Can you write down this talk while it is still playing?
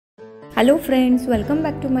Hello friends, welcome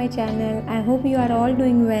back to my channel. I hope you are all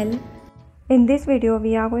doing well. In this video,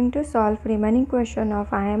 we are going to solve remaining question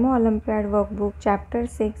of IMO Olympiad workbook chapter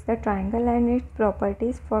 6, the triangle and its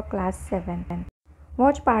properties for class 7.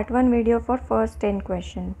 Watch part 1 video for first 10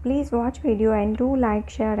 questions. Please watch video and do like,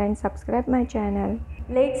 share and subscribe my channel.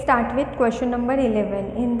 Let's start with question number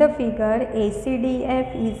 11. In the figure,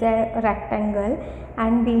 ACDF is a rectangle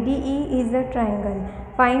and BDE is a triangle.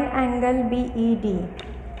 Find angle BED.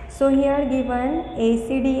 So here given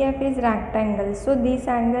ACDF is rectangle, so this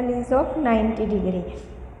angle is of 90 degree.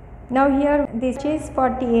 Now here this is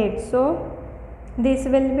 48, so this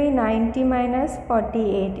will be 90 minus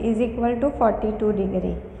 48 is equal to 42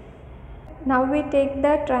 degree. Now we take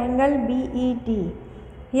the triangle BED.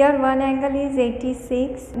 Here one angle is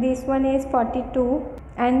 86, this one is 42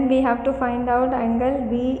 and we have to find out angle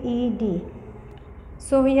BED.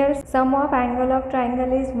 So here sum of angle of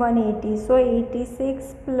triangle is 180. So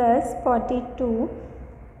 86 plus 42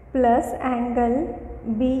 plus angle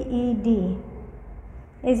BED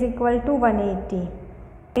is equal to 180.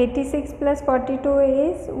 86 plus 42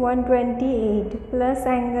 is 128 plus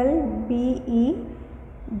angle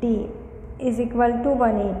BED is equal to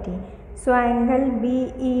 180. So angle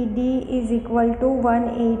BED is equal to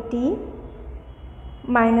 180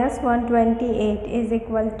 minus 128 is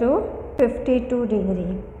equal to 52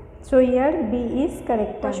 degree. So here B is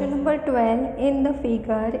correct. Question number 12. In the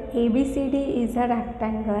figure, ABCD is a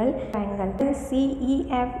rectangle.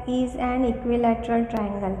 CEF is an equilateral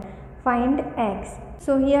triangle. Find X.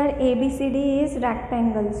 So here ABCD is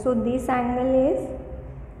rectangle. So this angle is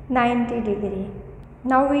 90 degree.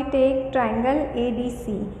 Now we take triangle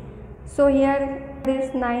ADC. So here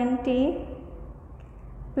this 90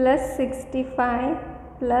 plus 65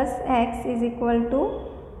 plus X is equal to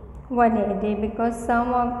 180 because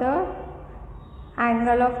sum of the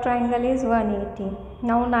angle of triangle is 180.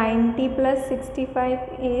 Now 90 plus 65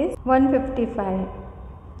 is 155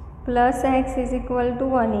 plus X is equal to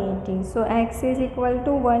 180. So X is equal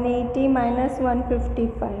to 180 minus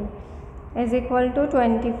 155 is equal to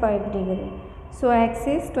 25 degree. So X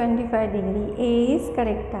is 25 degree. A is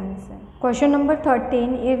correct answer. Question number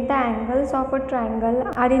 13. If the angles of a triangle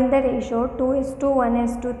are in the ratio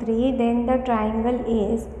 2:1:3, then the triangle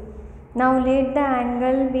is. Now let the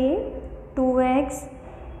angle be 2x,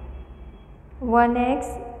 1x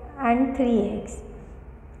and 3x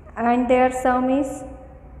and their sum is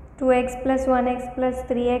 2x plus 1x plus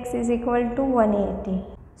 3x is equal to 180.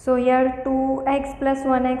 So here 2x plus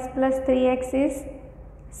 1x plus 3x is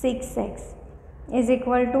 6x is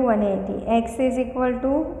equal to 180. X is equal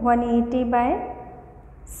to 180 by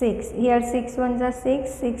 6. Here 6 ones are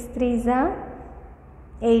 6, 6 threes are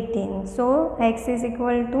 18. So X is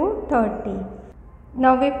equal to 30.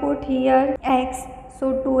 Now we put here X.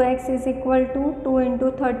 So 2x is equal to 2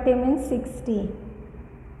 into 30 means 60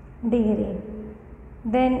 degree.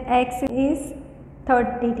 Then X is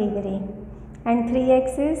 30 degree and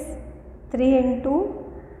 3x is 3 into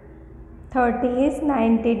 30 is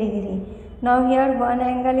 90 degree. Now here one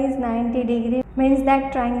angle is 90 degree means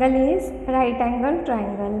that triangle is right angle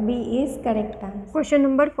triangle. B is correct answer. Question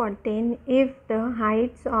number 14. If the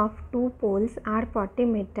heights of two poles are 40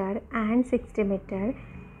 meter and 60 meter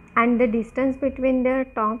and the distance between their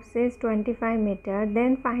tops is 25 meter,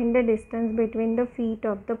 then find the distance between the feet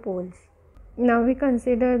of the poles. Now we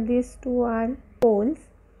consider these two are poles.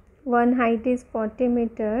 One height is 40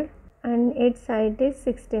 meter and its height is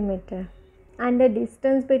 60 meter. And the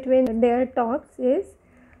distance between their tops is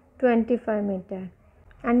 25 meter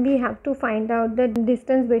and we have to find out the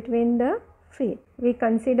distance between the feet. We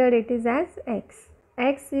consider it is as x.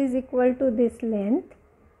 X is equal to this length.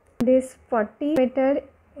 This 40 meter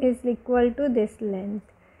is equal to this length.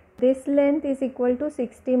 This length is equal to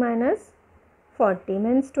 60 minus 40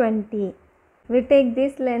 means 20. We take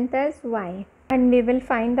this length as y and we will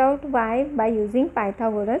find out y by using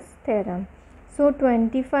Pythagoras theorem. So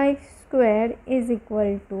 25 square is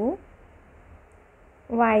equal to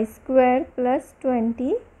y square plus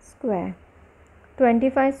 20 square.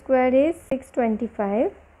 25 square is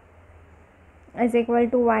 625 is equal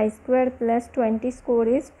to y square plus 20 square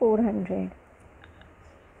is 400.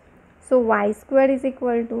 So y square is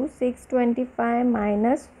equal to 625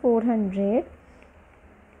 minus 400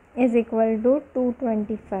 is equal to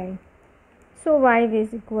 225. So y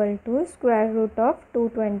is equal to square root of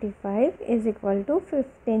 225 is equal to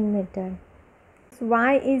 15 meter. So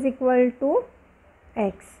y is equal to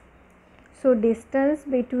x. So distance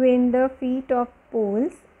between the feet of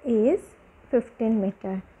poles is 15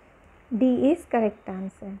 meter. D is correct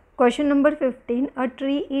answer. Question number 15. A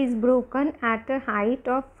tree is broken at a height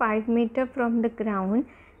of 5 meter from the ground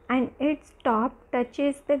and its top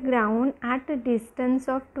touches the ground at a distance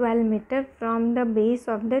of 12 meters from the base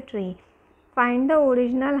of the tree. Find the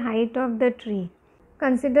original height of the tree.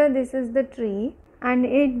 Consider this is the tree and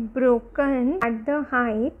it broken at the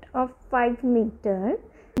height of 5 meters.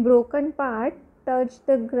 Broken part touched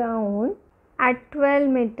the ground at 12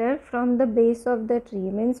 meters from the base of the tree,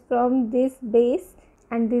 means from this base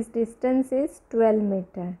and this distance is 12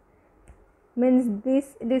 meters. Means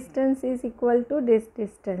this distance is equal to this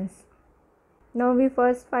distance. Now we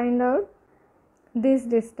first find out this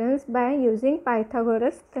distance by using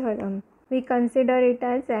Pythagoras theorem. We consider it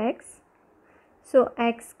as x. So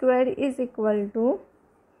x square is equal to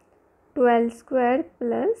 12 square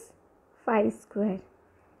plus 5 square.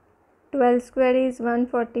 12 square is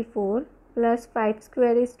 144 plus 5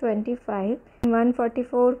 square is 25.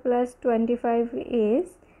 144 plus 25 is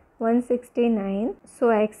 169. So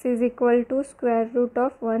x is equal to square root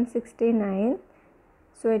of 169.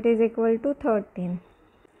 So it is equal to 13.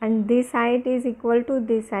 And this height is equal to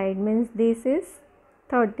this height, means this is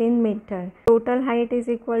 13 meter. Total height is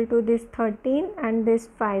equal to this 13 and this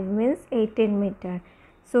 5, means 18 meter.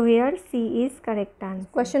 So here C is correct answer.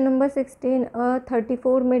 Question number 16. A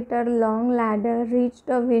 34 meter long ladder reached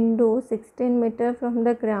a window 16 meter from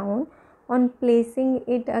the ground. On placing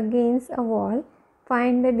it against a wall,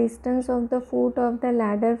 find the distance of the foot of the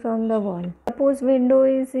ladder from the wall. Suppose window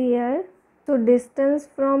is here. So distance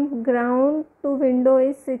from ground to window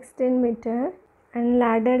is 16 meter and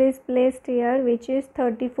ladder is placed here which is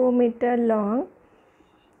 34 meter long.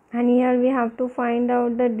 And here we have to find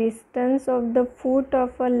out the distance of the foot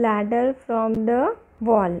of a ladder from the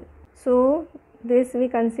wall. So this we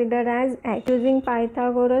consider as x. Using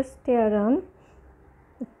Pythagoras theorem,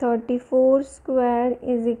 34 square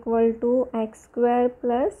is equal to x square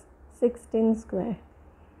plus 16 square.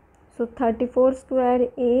 So 34 square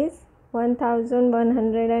is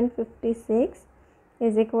 1156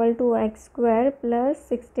 is equal to x square plus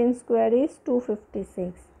 16 square is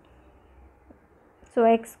 256. So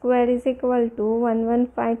x square is equal to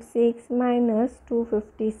 1156 minus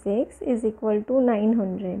 256 is equal to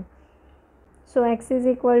 900. So x is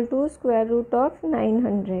equal to square root of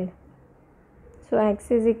 900. So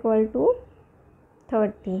x is equal to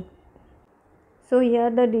 30. So here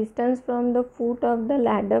the distance from the foot of the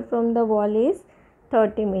ladder from the wall is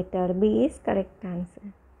 30 meter. B is correct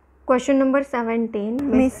answer. Question number 17.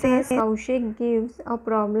 Mrs. Kaushik gives a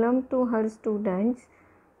problem to her students.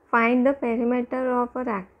 Find the perimeter of a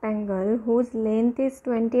rectangle whose length is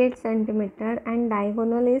 28 cm and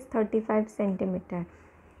diagonal is 35 cm.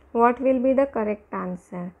 What will be the correct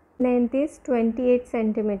answer? Length is 28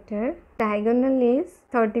 cm, diagonal is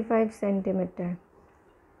 35 cm.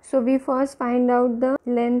 So we first find out the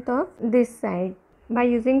length of this side by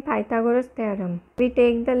using Pythagoras theorem. We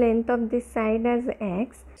take the length of this side as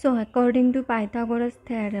x. So according to Pythagoras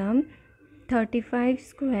theorem, 35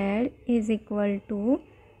 square is equal to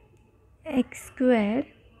x square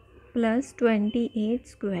plus 28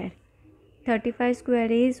 square. 35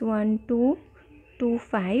 square is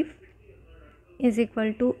 1225 is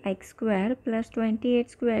equal to x square plus 28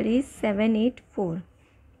 square is 784.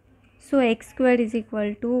 So x square is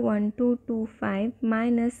equal to 1225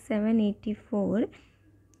 minus 784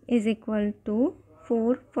 is equal to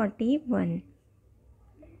 441.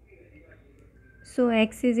 So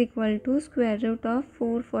x is equal to square root of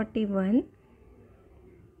 441.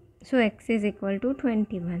 So x is equal to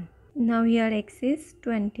 21. Now here x is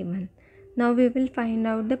 21. Now we will find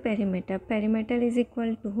out the perimeter. Perimeter is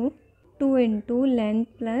equal to 2 into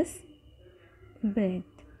length plus breadth.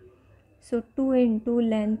 So 2 into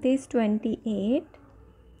length is 28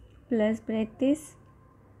 plus breadth is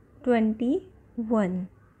 21.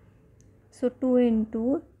 So 2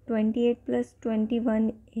 into 28 plus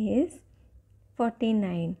 21 is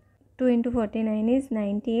 49. 2 into 49 is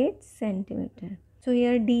 98 centimeter. So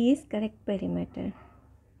here D is correct perimeter.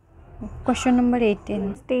 Question number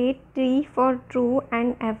 18. State T for true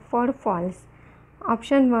and F for false.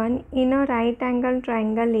 Option 1. In a right angle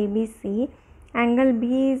triangle ABC, angle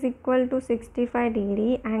B is equal to 65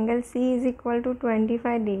 degree, angle C is equal to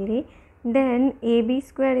 25 degree, then AB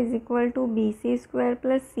square is equal to BC square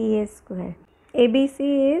plus CA square.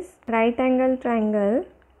 ABC is right angle triangle,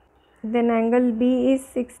 then angle B is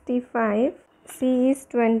 65, C is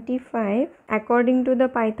 25. According to the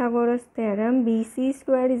Pythagoras theorem, BC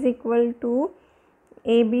square is equal to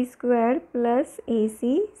AB square plus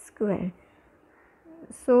AC square.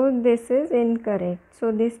 So this is incorrect.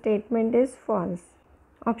 So this statement is false.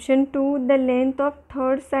 Option 2. The length of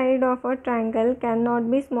third side of a triangle cannot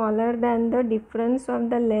be smaller than the difference of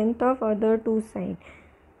the length of other two sides.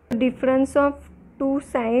 The difference of two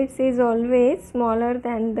sides is always smaller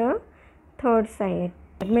than the third side.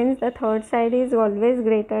 That means the third side is always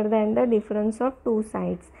greater than the difference of two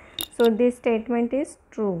sides. So this statement is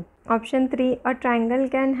true. Option 3, a triangle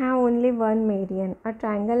can have only one median. A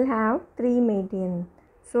triangle have three medians.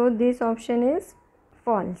 So this option is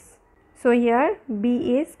false. So here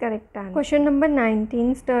B is correct answer. Question number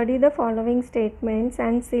 19. Study the following statements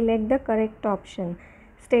and select the correct option.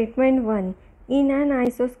 Statement 1. In an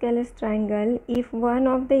isosceles triangle, if one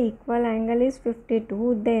of the equal angle is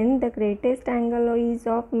 52, then the greatest angle is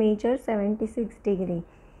of measure 76 degree.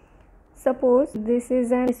 Suppose this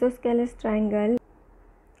is an isosceles triangle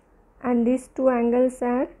and these two angles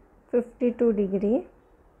are 52 degree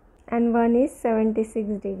and one is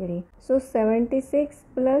 76 degree. So 76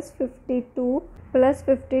 plus 52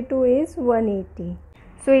 is 180.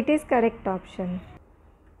 So it is correct option.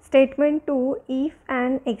 Statement 2. If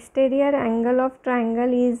an exterior angle of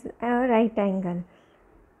triangle is a right angle,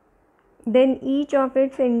 then each of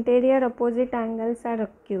its interior opposite angles are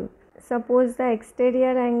acute. Suppose the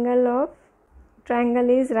exterior angle of triangle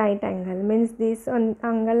is right angle, means this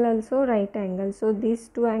angle also right angle. So these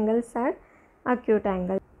two angles are acute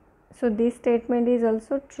angle. So this statement is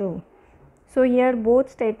also true. So here both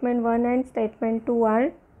statement 1 and statement 2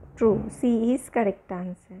 are true. C is correct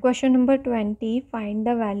answer. Question number 20. Find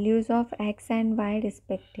the values of x and y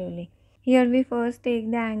respectively. Here we first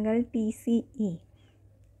take the angle TCE.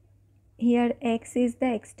 Here x is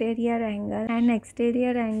the exterior angle and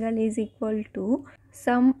exterior angle is equal to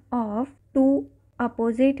sum of two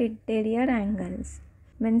opposite interior angles.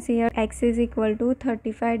 Means here x is equal to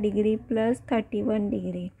 35 degree plus 31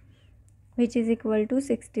 degree, which is equal to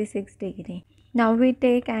 66 degree. Now we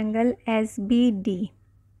take angle SBD.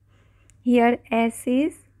 Here S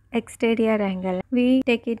is exterior angle. We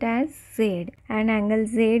take it as Z, and angle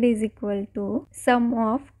Z is equal to sum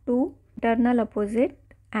of two internal opposite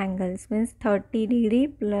angles, means 30 degree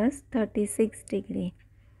plus 36 degree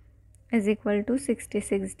is equal to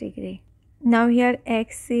 66 degree. Now here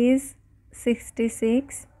X is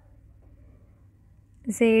 66,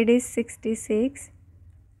 Z is 66,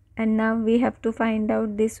 and now we have to find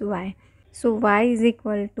out this Y. So Y is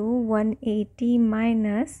equal to 180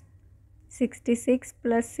 minus 66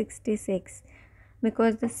 plus 66,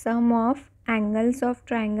 because the sum of angles of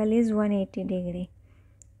triangle is 180 degree.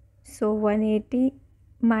 So 180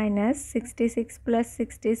 minus 66 plus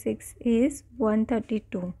 66 is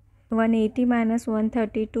 132. 180 minus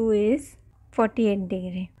 132 is 48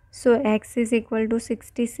 degree. So X is equal to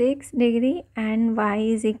 66 degree and Y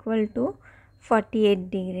is equal to 48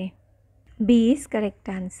 degree. B is correct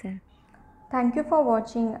answer. Thank you for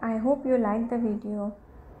watching. I hope you liked the video.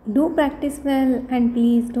 Do practice well and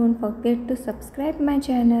please don't forget to subscribe my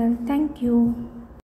channel. Thank you.